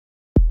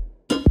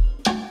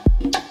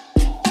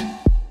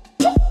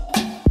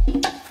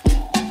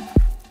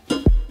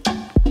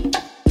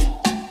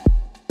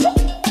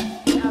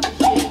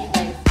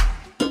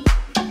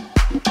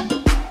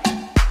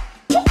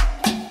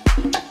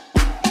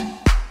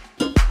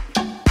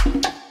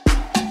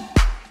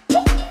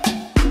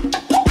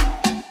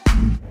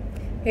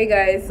Hey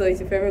guys, so it's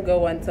your favorite girl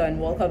Wantor and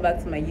welcome back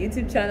to my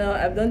YouTube channel.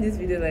 I've done this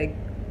video like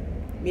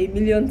a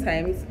million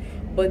times,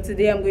 but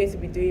today I'm going to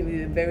be doing it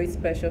with a very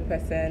special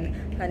person.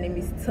 Her name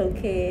is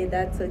Toke.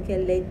 That Toke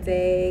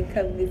lady.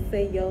 Come we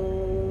say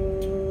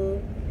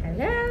yo.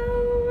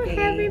 Hello, Hey.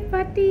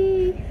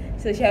 everybody.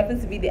 So she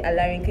happens to be the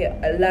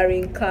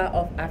Alarinka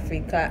of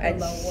Africa,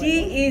 and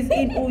she is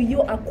in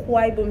Uyo,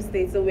 Akwa Ibom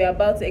state. So we're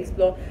about to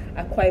explore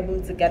Akwa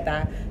Ibom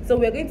together. So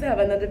we're going to have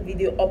another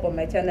video up on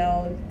my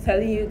channel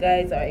telling you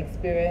guys our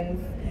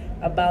experience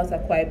about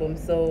Akwa Ibom.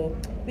 So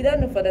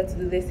without no further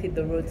ado, let's hit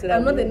the road. So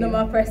I'm not a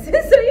normal person,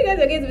 so you guys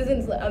are going to be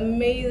seeing some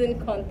amazing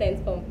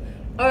content from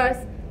us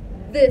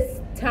this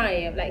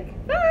time. Like,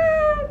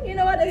 you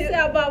know what they say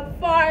about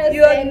forest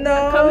and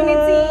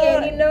community,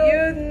 and you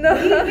know.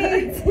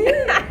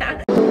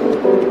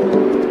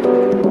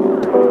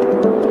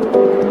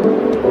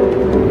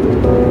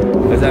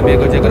 Meus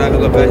amigos de grave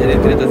com pé de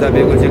treta, os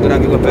amigos de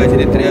grave com pé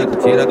de treta.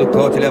 Tira do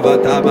coach,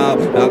 levanta a mão,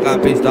 joga a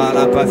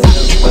pistola pra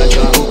cima.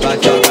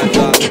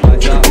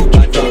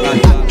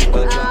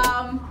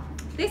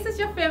 This is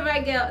your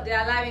favorite girl, the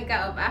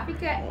Alarinka of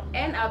Africa,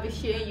 and I'll be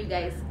showing you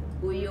guys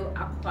Uyo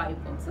Akwa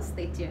Ibom. So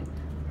stay tuned.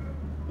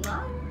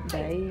 Bye.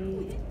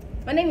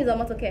 My name is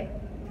Toke,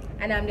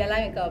 and I'm the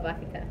Alarinka of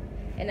Africa,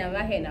 and I'm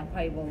right here in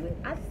Akwa Ibom with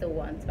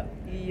Wantor.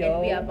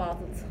 And we are about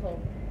to talk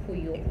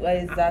Uyo.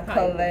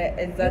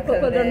 Exactly.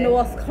 People don't know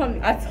what's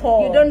coming at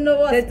all. You don't know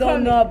what's coming. They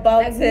don't know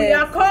about like, it. We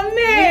are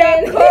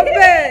coming.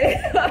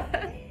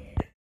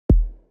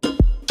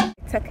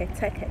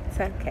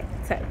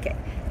 Toke.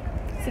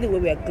 See the way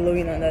we are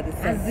glowing under the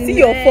sun. See in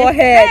your there.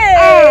 forehead.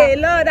 Hey,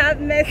 Lord have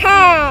mercy.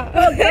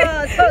 Oh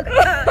God, oh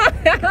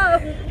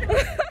God.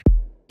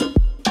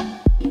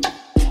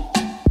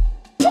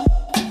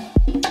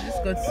 Just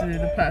got to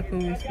the park where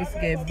we were supposed to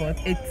get bought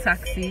a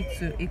taxi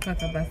to Ikot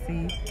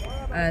Abasi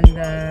and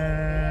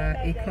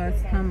Ikot.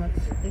 How much?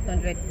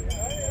 800.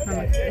 How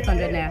much?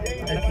 800 naira.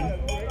 Okay.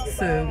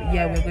 So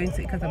yeah, we're going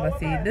to Ikot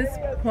Abasi. This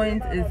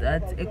point is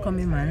at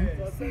Ekomiman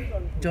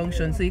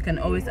Junction, so you can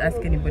always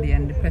ask anybody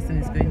and the person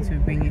is going to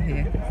bring you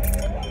here.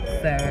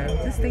 So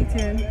just stay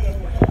tuned.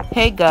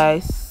 Hey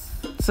guys,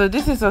 so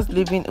this is us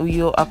leaving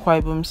Uyo,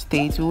 Akwa Ibom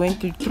state. We went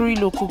through 3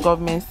 local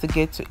governments to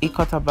get to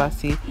Ikot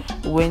Abasi.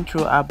 We went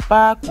through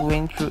Abak, we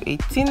went through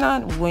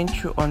Etina, we went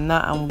through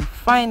Ona, and we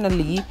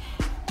finally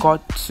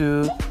got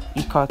to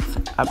Ikot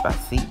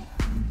Abasi.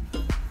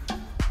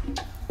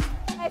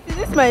 Is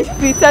this my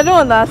feet? I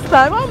don't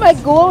understand. Why am I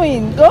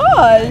glowing?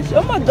 Gosh!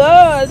 Oh my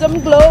gosh! I'm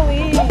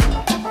glowing.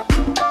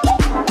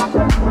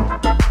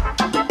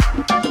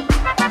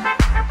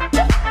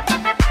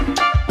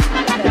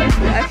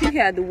 We're actually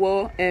here at the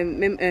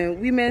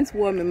Women's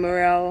War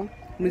Memorial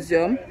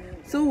Museum.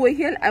 So we're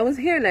here. I was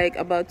here like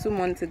about 2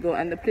 months ago,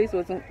 and the place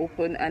wasn't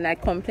open, and I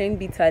complained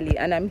bitterly.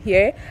 And I'm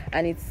here,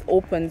 and it's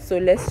open. So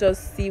let's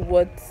just see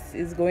what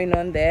is going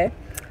on there.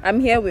 I'm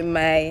here with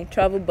my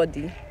travel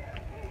buddy.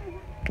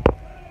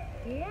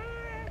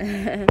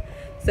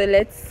 So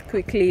let's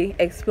quickly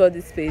explore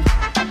this space.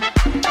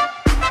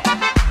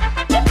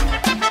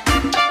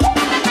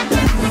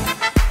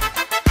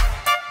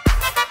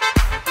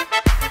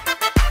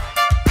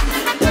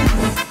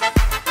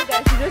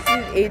 This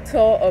is a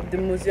tour of the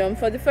museum.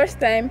 For the first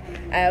time,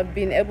 I have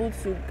been able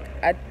to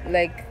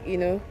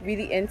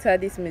really enter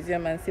this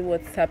museum and see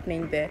what's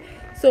happening there.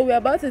 So we're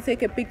about to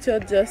take a picture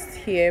just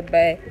here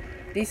by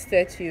this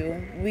statue.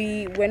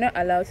 We were not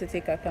allowed to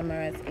take our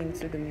cameras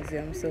into the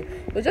museum, so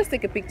we'll just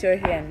take a picture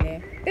here and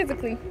there.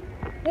 Basically,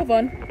 move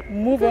on.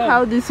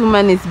 How this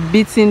woman is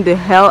beating the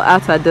hell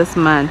out of this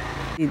man,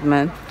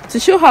 to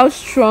show how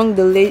strong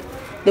the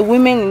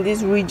women in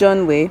this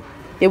region were.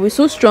 They were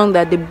so strong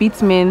that they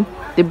beat men,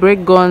 they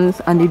break guns,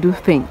 and they do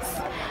things,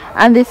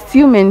 and they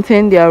still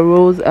maintain their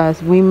roles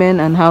as women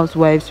and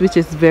housewives, which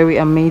is very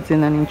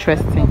amazing and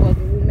interesting. The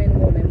Women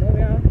War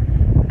Memorial,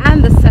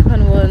 and the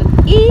second one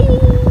is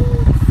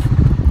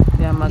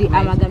the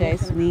amalgamation.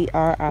 Guys, we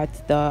are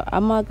at the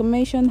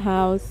Amalgamation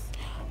House,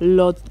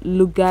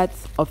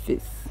 LUGARD's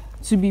office,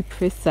 to be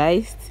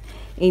precise,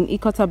 in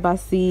Ikot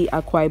Abasi,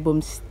 Akwa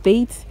Ibom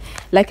state.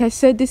 Like I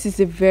said, this is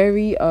a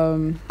very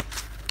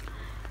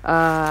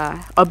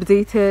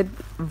updated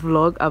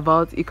vlog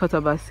about Ikot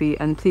Abasi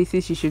and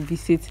places you should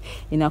visit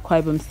in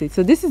Akwa Ibom state.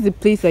 So this is the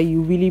place that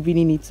you really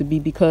need to be,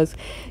 because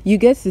you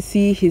get to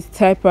see his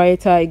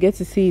typewriter, you get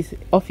to see his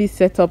office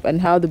setup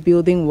and how the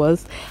building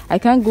was. I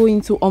can't go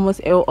into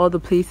almost all the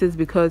places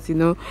because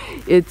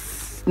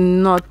it's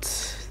not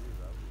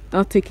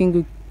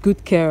taking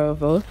good care of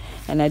her,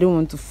 and I don't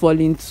want to fall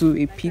into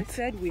a pit. Like I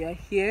said, we are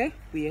here,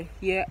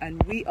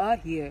 and we are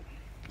here.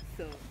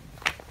 So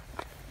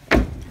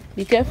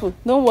be careful,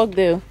 don't walk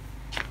there.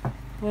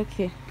 Walk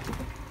here.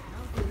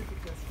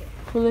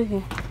 Follow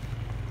here.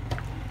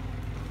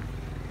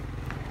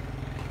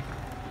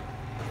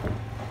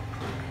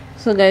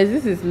 So guys,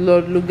 this is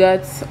Lord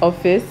LUGARD's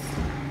office.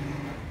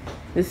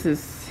 This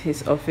is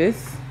his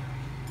office,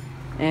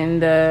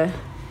 and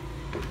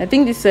I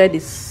think this side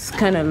is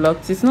kind of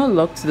locked. It's not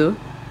locked though.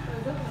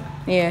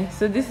 Yeah,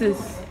 so this is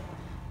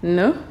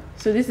no.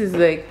 So this is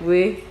like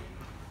way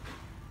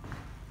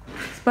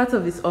part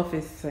of his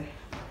office.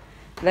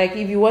 Like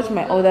if you watch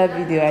my other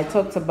video, I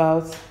talked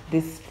about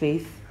this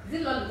place. Is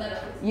it Lord Lugard's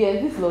office? Yeah,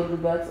 this is Lord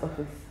Lugard's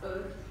office.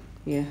 Oh.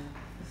 Yeah.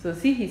 So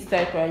see his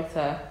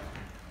typewriter,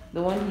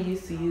 the one he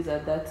used to use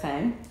at that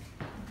time.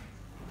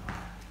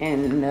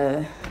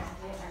 And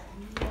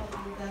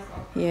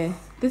yeah,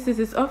 this is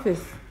his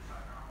office.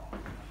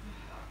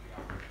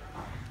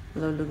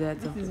 Lord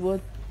Lugard's office. This is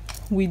what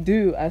we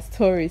do as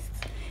tourists.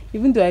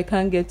 Even though I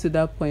can't get to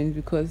that point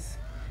because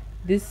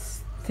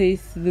this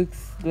place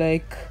looks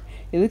like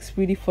it looks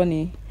really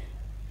funny.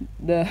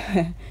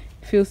 It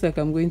feels like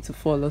I'm going to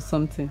fall or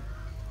something.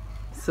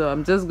 So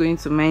I'm just going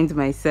to mind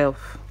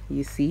myself,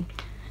 you see,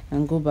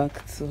 and go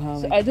back to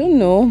how. So I don't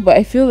know, but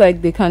I feel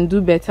like they can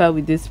do better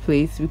with this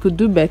place. We could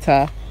do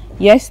better.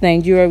 Yes,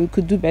 Nigeria, we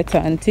could do better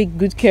and take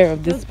good care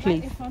of this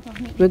place.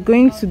 We're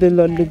going to the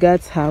Lord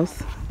Lugard's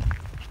house.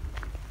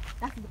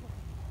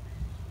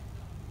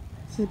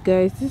 So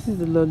guys, this is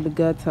the Lord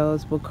Lugard's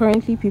house, but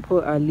currently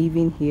people are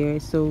living here,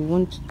 so we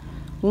won't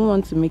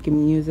want to make a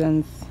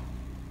nuisance.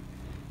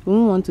 We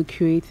won't want to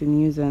create a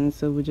nuisance,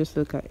 so we'll just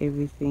look at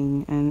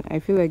everything. And I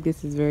feel like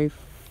this is very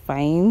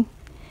fine.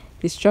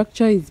 The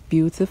structure is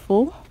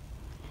beautiful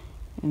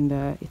and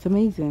it's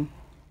amazing.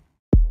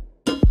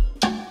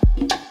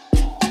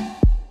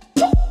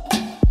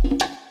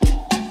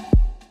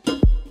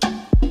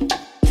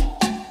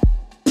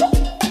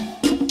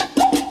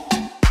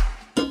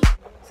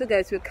 So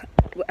guys, we're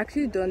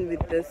actually done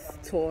with this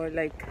tour.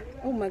 Like,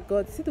 oh my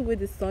god, see the way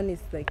the sun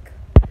is like.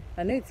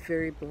 I know it's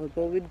very broad,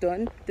 but we're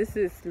done. This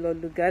is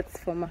Lord Lugard's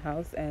former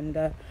house,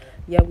 and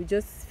yeah, we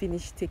just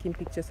finished taking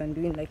pictures and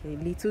doing like a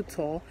little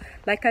tour.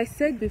 Like I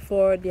said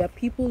before, there are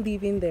people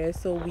living there,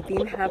 so we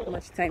didn't have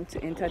much time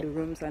to enter the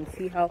rooms and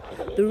see how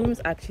the rooms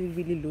actually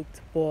really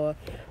looked. But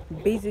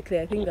basically,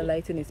 I think the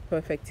lighting is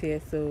perfect here,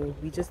 so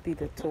we just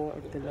did a tour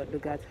of the Lord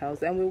Lugard's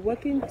house, and we're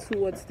walking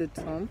towards the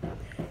tomb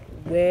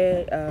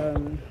where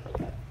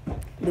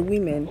the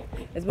women,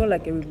 it's more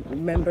like a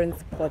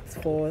remembrance spot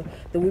for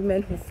the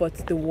women who fought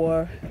the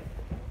war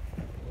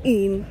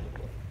in,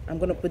 I'm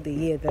gonna put the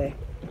year there,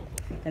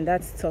 and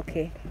that's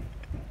Turkey.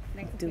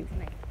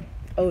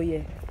 Oh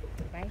yeah,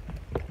 Right?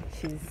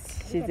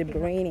 she's a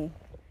brainy.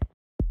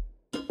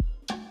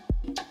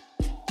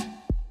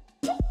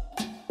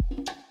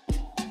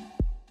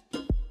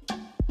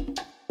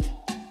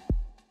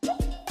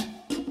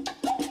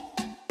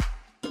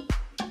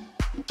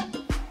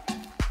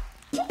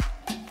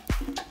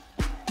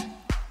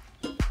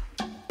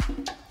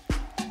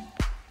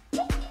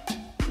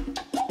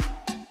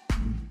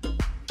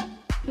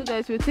 So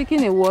guys, we're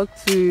taking a walk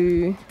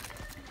to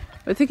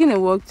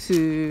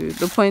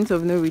the point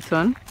of no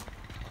return,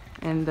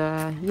 and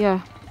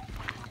yeah,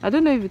 I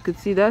don't know if you could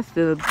see, that's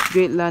the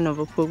great land of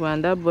Akwaibom,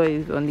 and that boy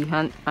is on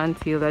the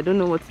anthill. I don't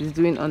know what he's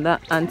doing on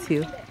that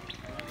anthill.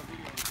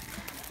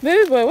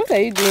 Baby boy, what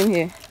are you doing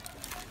here?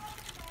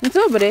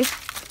 Ntobre,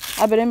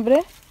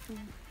 abrembre,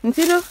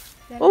 ntiro,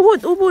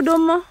 ubu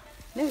domo.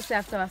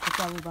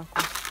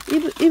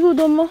 Ibu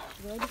domo.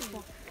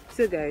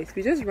 So guys,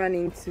 we just ran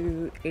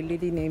into a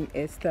lady named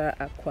Esther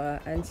Akwa,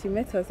 and she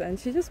met us and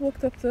she just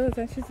walked up to us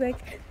and she's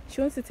like, she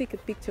wants to take a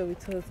picture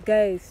with us.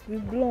 Guys,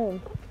 we've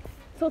blown.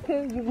 It's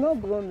okay, you've not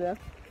blown there.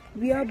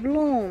 We are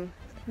blown.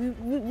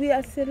 We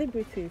are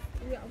celebrities.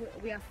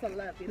 We are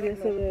celeb. We are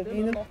celeb.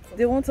 You know,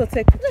 they want to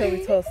take a picture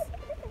with us.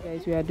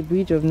 Guys, we are at the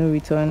bridge of no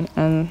return,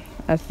 and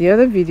as the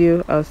other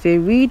video, I'll say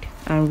read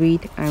and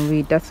read and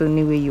read. That's the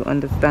only way you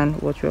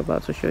understand what we're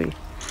about to show you.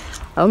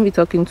 I won't be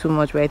talking too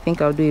much, but I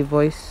think I'll do a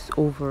voice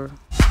over.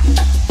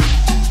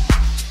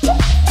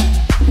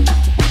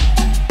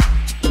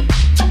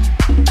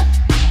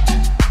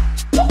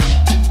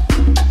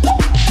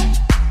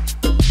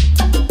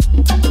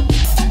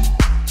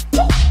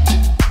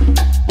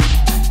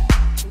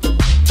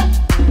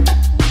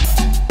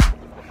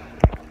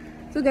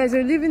 So guys,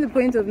 we're leaving the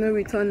point of no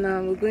return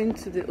now. We're going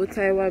to the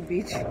Otaiwa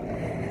beach.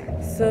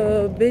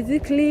 So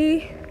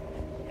basically,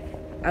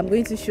 I'm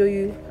going to show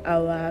you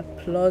our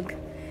plug.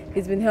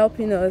 He's been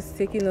helping us,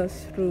 taking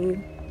us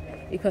through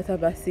Ikot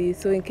Abasi.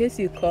 So in case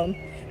you come,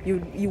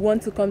 you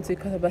want to come to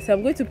Ikot Abasi,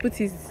 I'm going to put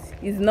his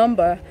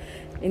number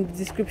in the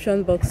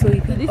description box, so you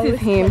can. This is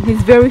him.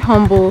 He's very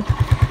humble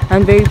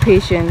and very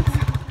patient.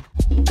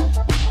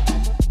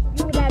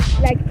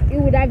 It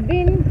would have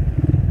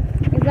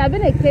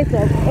been a case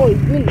of, oh,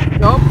 it's really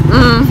Nope.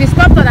 If you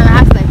stopped on and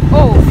asked like,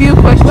 oh, A few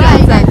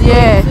questions and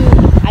yeah.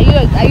 Are you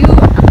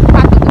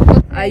part of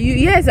the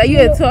process? Are you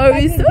a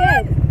tourist?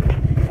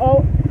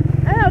 Oh,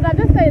 I would have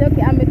just said,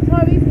 okay, I'm a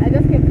tourist, I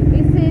just came to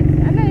visit,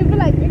 and then you'd be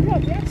like,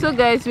 yeah. So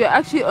guys, we're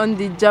actually on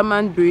the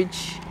German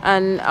bridge,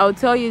 and I'll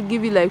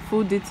give you like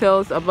full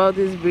details about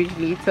this bridge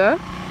later.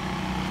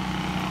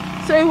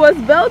 So it was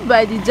built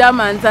by the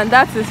Germans, and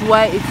that is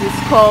why it is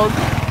called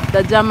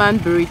the German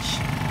bridge.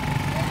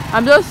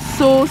 I'm just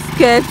so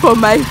scared for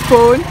my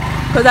phone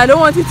because I don't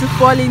want it to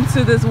fall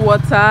into this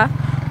water.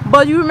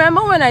 But you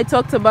remember when I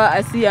talked about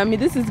Asiyami,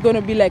 this is going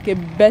to be like a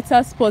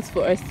better spot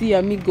for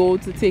Asiyami go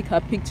to take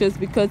her pictures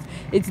because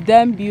it's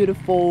damn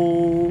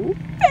beautiful.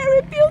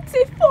 Very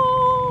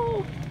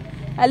beautiful.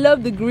 I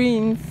love the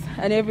greens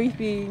and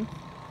everything.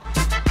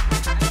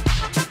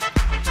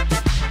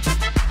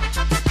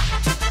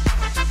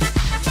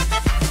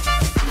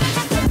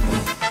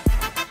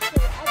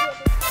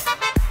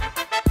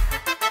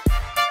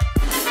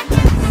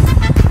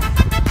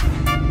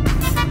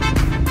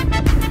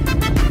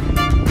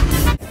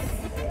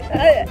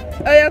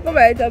 Oh yeah, come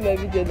and enter my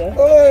video now.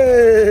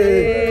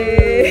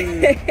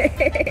 Hey.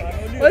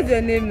 What's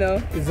your name now?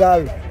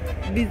 Pizarro.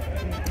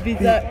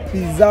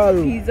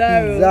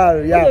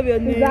 Pizarro. Yeah. What's your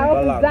name?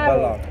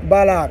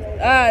 Balak.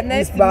 Ah,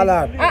 nice. It's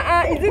Balak.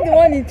 Is it the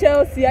one in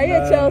Chelsea? Are you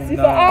a Chelsea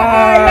fan?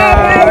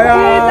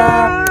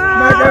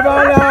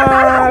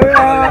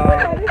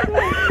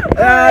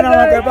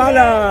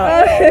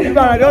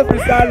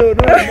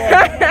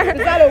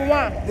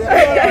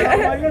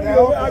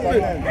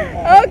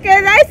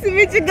 Okay, nice to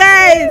meet you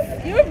guys.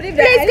 Please,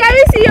 can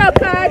we see your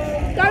card?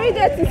 Can we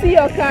get to see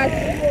your card?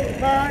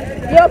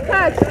 Your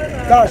card.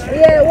 Cash.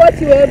 Yeah, what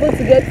you were able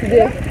to get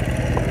today.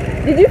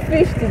 Did you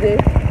fish today?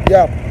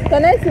 Yeah.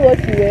 Can I see what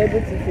you were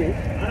able to fish?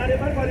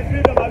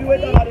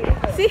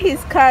 See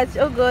his catch.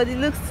 Oh God, it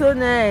looks so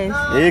nice.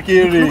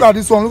 Look at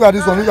this one. Yes, I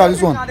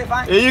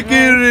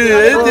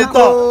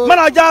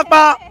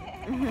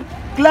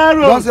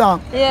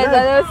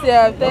don't see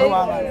them.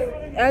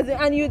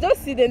 And you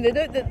just see them. They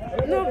don't.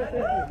 No.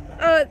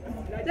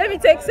 Let me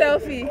take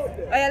selfie.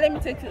 Oh yeah,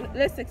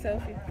 let's take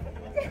selfie.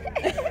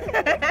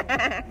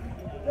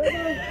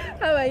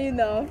 How are you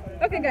now?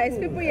 Okay, guys,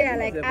 people here are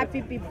like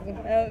happy people.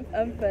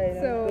 I'm fine.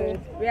 So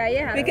we are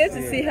here. We get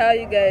to see how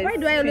you guys. Why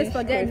do I always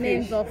forget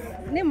crayfish.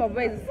 name of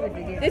where is this place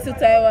again? This is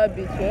Utaiwa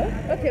Beach,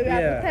 right? Okay, we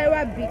are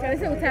Utaiwa Beach. And I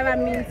say Utaiwa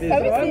means.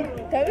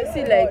 Can we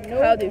see like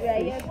how they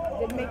fish?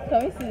 Can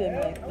we see them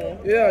like there?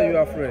 Yeah, you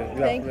are free.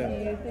 Thank you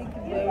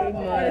very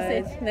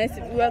much. Nice.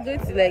 We are going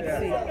to like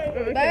see.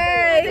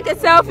 Bye. Take a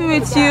selfie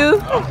with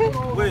you.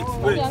 Wait.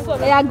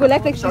 Yeah, go.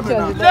 Let's take pictures.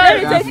 Let me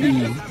take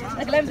you.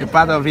 A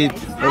part of it.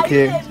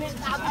 Okay.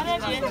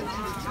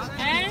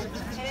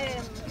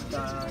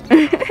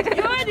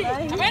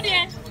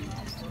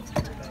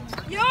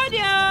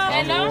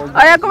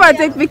 Oh yeah, come and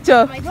take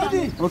picture.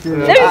 Okay. Let me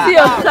see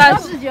your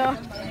catch.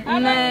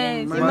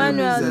 Nice,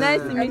 Emmanuel.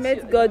 Nice to meet you. I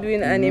met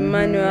Godwin and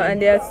Emmanuel,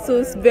 and they are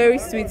so very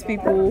sweet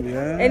people.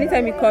 Yeah.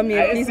 Anytime you come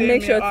here, please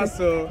make sure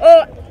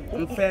to.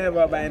 I'm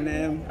Favor by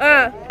name.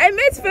 I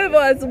met Favor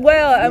as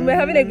well, and we're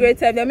having a great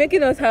time. They're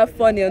making us have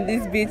fun on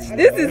this beach.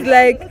 This is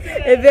like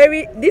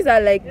these are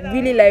like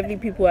really lively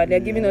people, and they're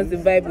giving us the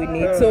vibe we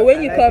need. So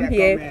when you come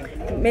here,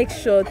 make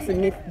sure to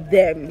meet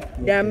them.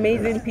 They're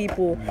amazing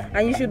people,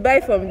 and you should buy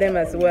from them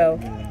as well.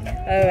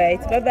 All right,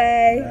 bye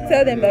bye.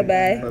 Tell them bye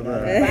bye.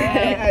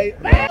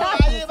 Bye.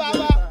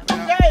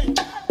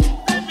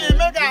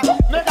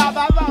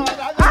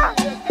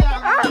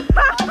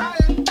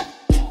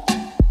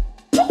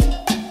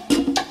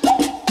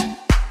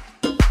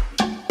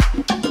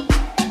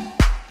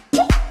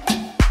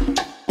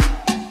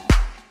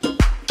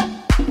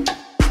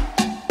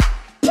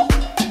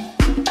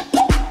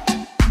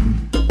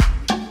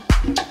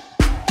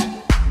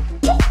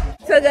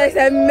 So guys,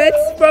 I met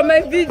from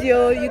my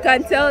video, you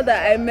can tell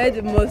that I met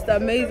the most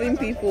amazing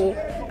people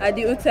at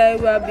the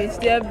Utaiwa Beach.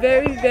 They are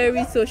very,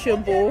 very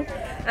sociable,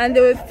 and they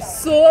were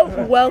so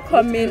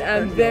welcoming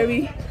and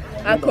very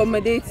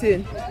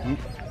accommodating.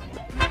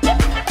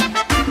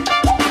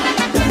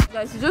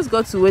 Guys, you just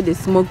got to where they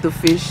smoke the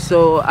fish,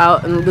 so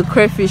the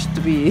crayfish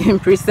to be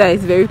precise,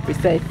 very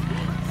precise.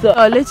 So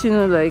I'll let you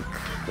know, like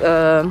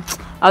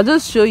I'll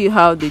just show you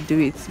how they do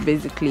it.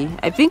 Basically,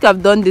 I think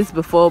I've done this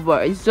before,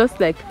 but it's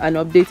just like an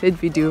updated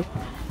video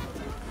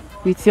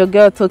with your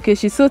girl Toke.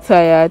 She's so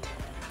tired,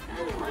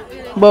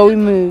 but we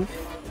move.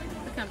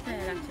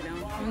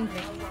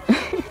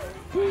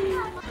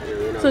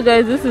 So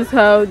guys, this is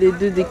how they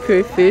do the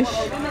crayfish.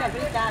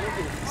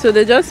 So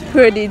they just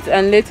spread it,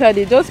 and later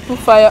they just put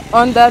fire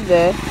under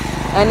there,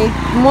 and it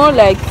more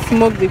like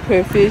smoke the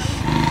crayfish,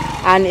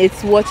 and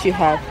it's what you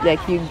have,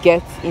 like you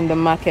get in the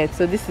market.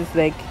 So this is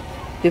like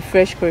the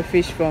fresh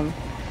crayfish from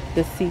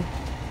the sea,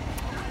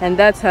 and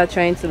that's how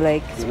trying to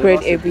like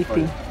spread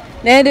everything.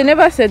 Nah, they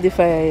never set the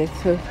fire yet,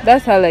 so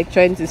that's how like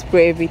trying to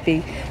spray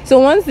everything. So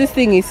once this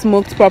thing is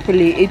smoked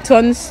properly, it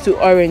turns to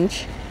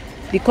orange.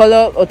 The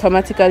color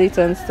automatically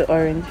turns to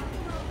orange,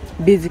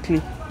 basically.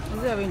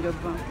 Is it orange or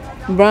brown?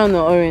 Brown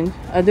or orange,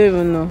 I don't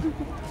even know,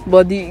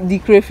 but the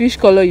crayfish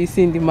color you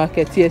see in the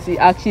market, yes, it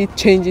actually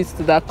changes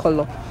to that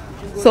color.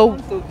 So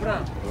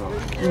brown.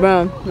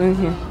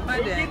 Okay.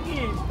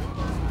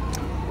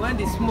 When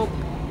the smoke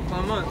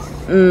comes out,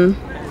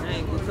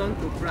 it goes on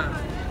to brown.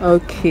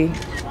 Okay.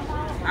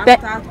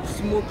 After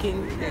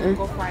smoking, then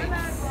cover it.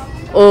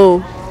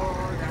 Oh,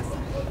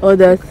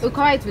 that's. We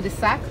cover it with the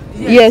sack.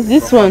 Yes,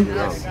 this one.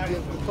 Yes,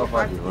 you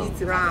cover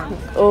it round.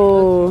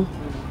 Oh.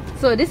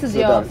 So this is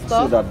your stuff.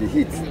 So that the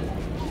heat.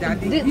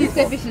 This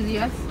crayfish is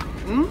yours.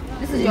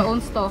 This is your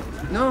own stuff.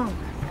 No,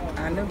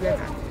 I don't get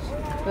it.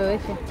 Oh,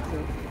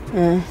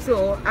 okay.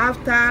 So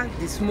after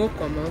the smoke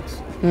comes out,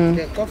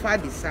 They cover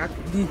the sack.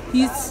 The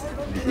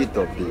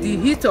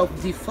heat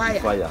of the fire.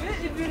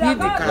 Heat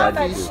the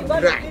catfish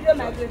dry.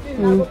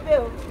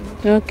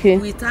 Okay.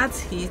 Without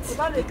heat,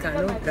 it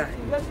cannot dry.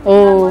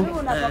 Oh.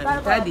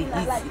 Without the heat,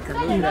 it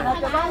cannot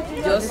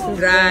dry. Just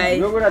dry.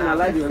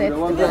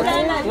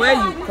 When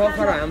you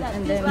cover them,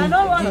 the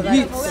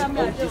heat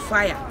of the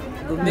fire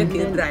will make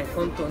it dry,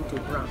 come turn to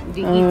brown.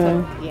 The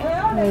heat.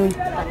 Yeah.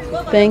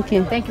 Thank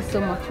you. Thank you so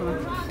much,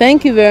 ma'am.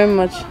 Thank you very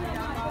much.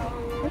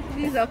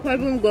 Please, Akwa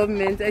Ibom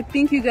government, I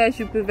think you guys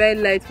should provide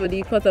light for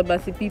the Ikot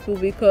Abasi people,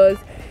 because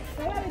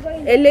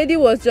a lady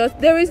was just,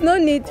 there's no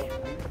need.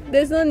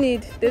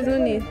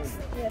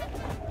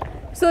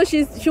 So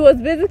she was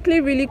basically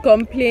really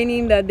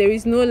complaining that there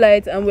is no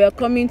light and we are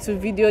coming to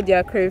video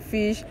their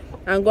crayfish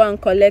and go and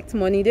collect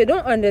money. They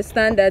don't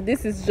understand that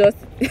this is just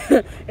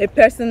a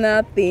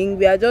personal thing.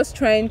 We are just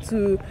trying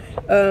to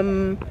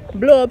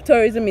blow up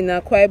tourism in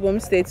Akwa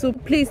Ibom state. So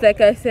please, like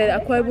I said,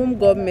 Akwa Ibom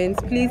government,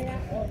 please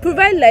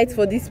provide light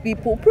for these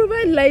people.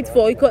 Provide light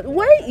for Ikot.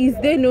 Why is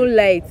there no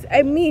light?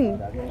 I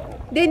mean,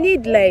 they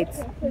need light.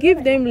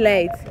 Give them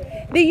light.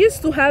 They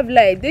used to have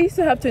light. They used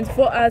to have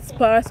 24 hours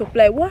power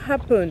supply. What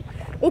happened?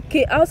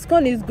 Okay,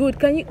 Alscon is good.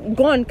 Can you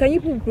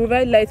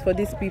provide light for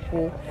these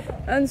people?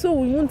 And so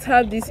we won't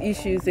have these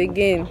issues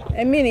again.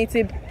 I mean, it's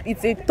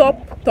a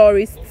top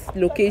tourist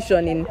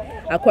location in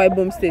Akwa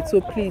Ibom state. So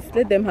please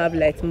let them have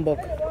light.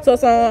 Mbok. So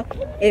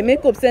a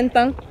makeup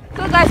center.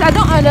 So guys, I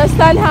don't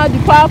understand how the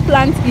power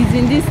plant is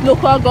in this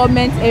local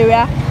government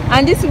area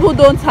and these people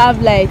don't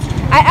have light.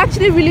 I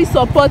actually really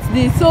support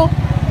this. So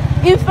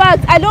in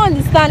fact, I don't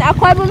understand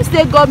Akwa Ibom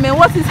state government.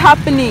 What is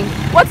happening?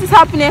 What is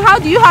happening? How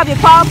do you have a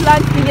power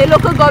plant in a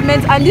local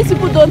government and these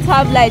people don't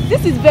have light?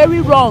 This is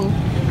very wrong.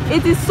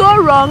 It is so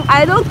wrong.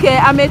 I don't care.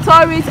 I'm a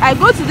tourist. I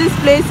go to these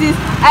places.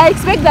 I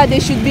expect that there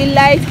should be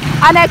light.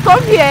 And I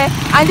come here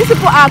and these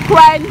people are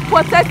crying,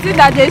 protesting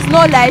that there is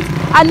no light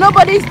and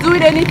nobody is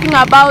doing anything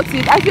about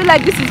it. I feel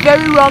like this is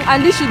very wrong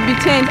and this should be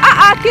changed.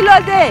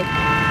 Kilo day.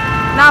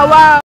 Now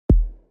wow.